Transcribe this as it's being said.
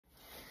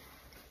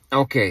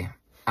Okay,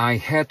 I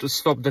had to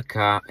stop the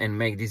car and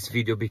make this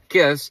video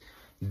because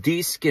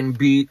this can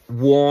be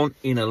one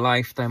in a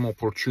lifetime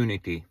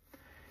opportunity.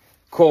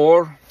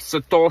 Core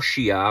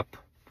Satoshi app,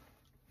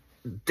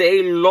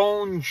 they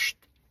launched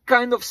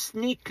kind of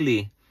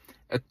sneakily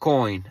a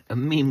coin, a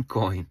meme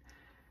coin,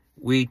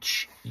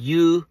 which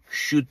you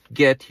should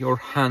get your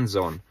hands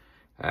on.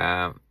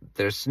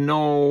 There's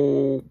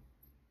no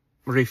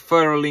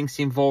referral links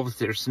involved,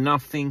 there's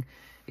nothing.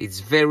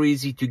 It's very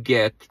easy to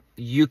get.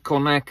 You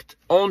connect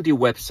on the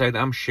website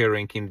I'm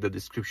sharing in the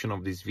description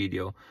of this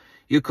video.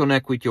 You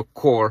connect with your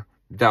core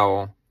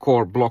DAO,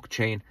 core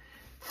blockchain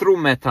through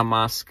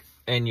MetaMask,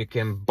 and you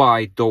can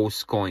buy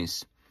those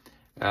coins.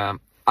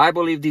 I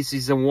believe this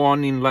is a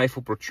one-in-life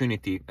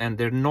opportunity, and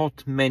there are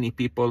not many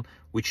people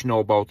which know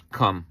about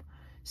COME.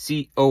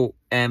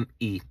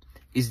 C-O-M-E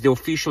is the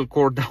official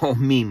core DAO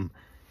meme.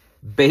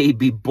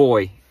 Baby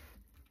boy,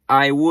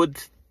 I would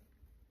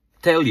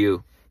tell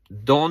you,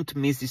 don't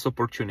miss this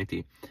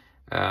opportunity.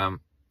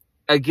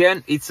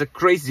 Again, it's a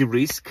crazy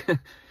risk.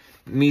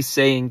 Me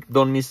saying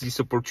don't miss this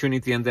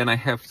opportunity and then I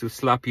have to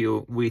slap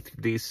you with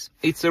this.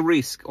 It's a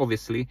risk,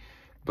 obviously,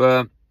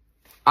 but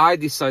I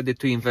decided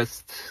to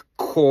invest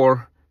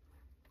core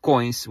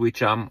coins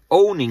which I'm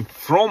owning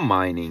from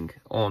mining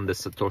on the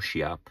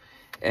Satoshi app,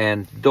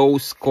 and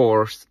those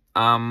cores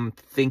I'm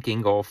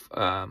thinking of,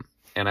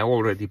 and I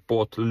already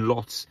bought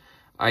lots.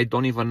 I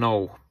don't even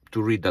know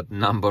to read that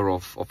number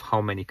of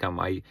how many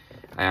I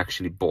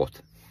actually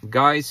bought.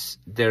 Guys,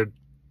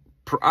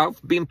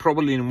 I've been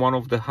probably in one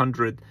of the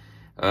 100,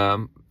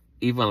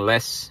 even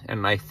less,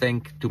 and I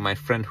thank to my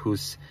friend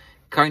who's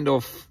kind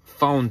of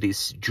found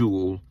this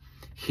jewel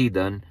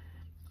hidden.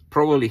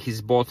 Probably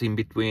he's bought in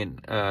between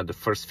the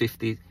first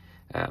 50.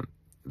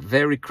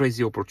 Very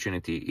crazy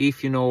opportunity.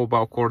 If you know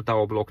about Core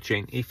DAO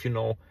blockchain, if you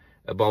know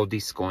about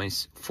these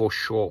coins, for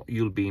sure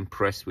you'll be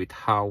impressed with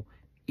how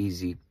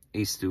easy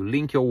is to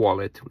link your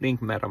wallet,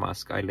 link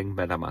MetaMask. I link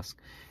MetaMask,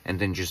 and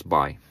then just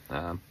buy.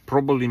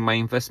 Probably my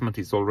investment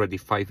is already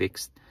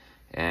 5x,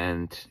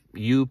 and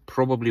you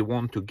probably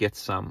want to get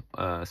some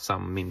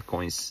meme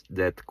coins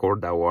that Core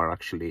DAO are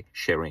actually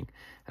sharing.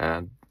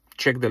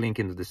 Check the link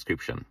in the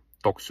description.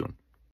 Talk soon.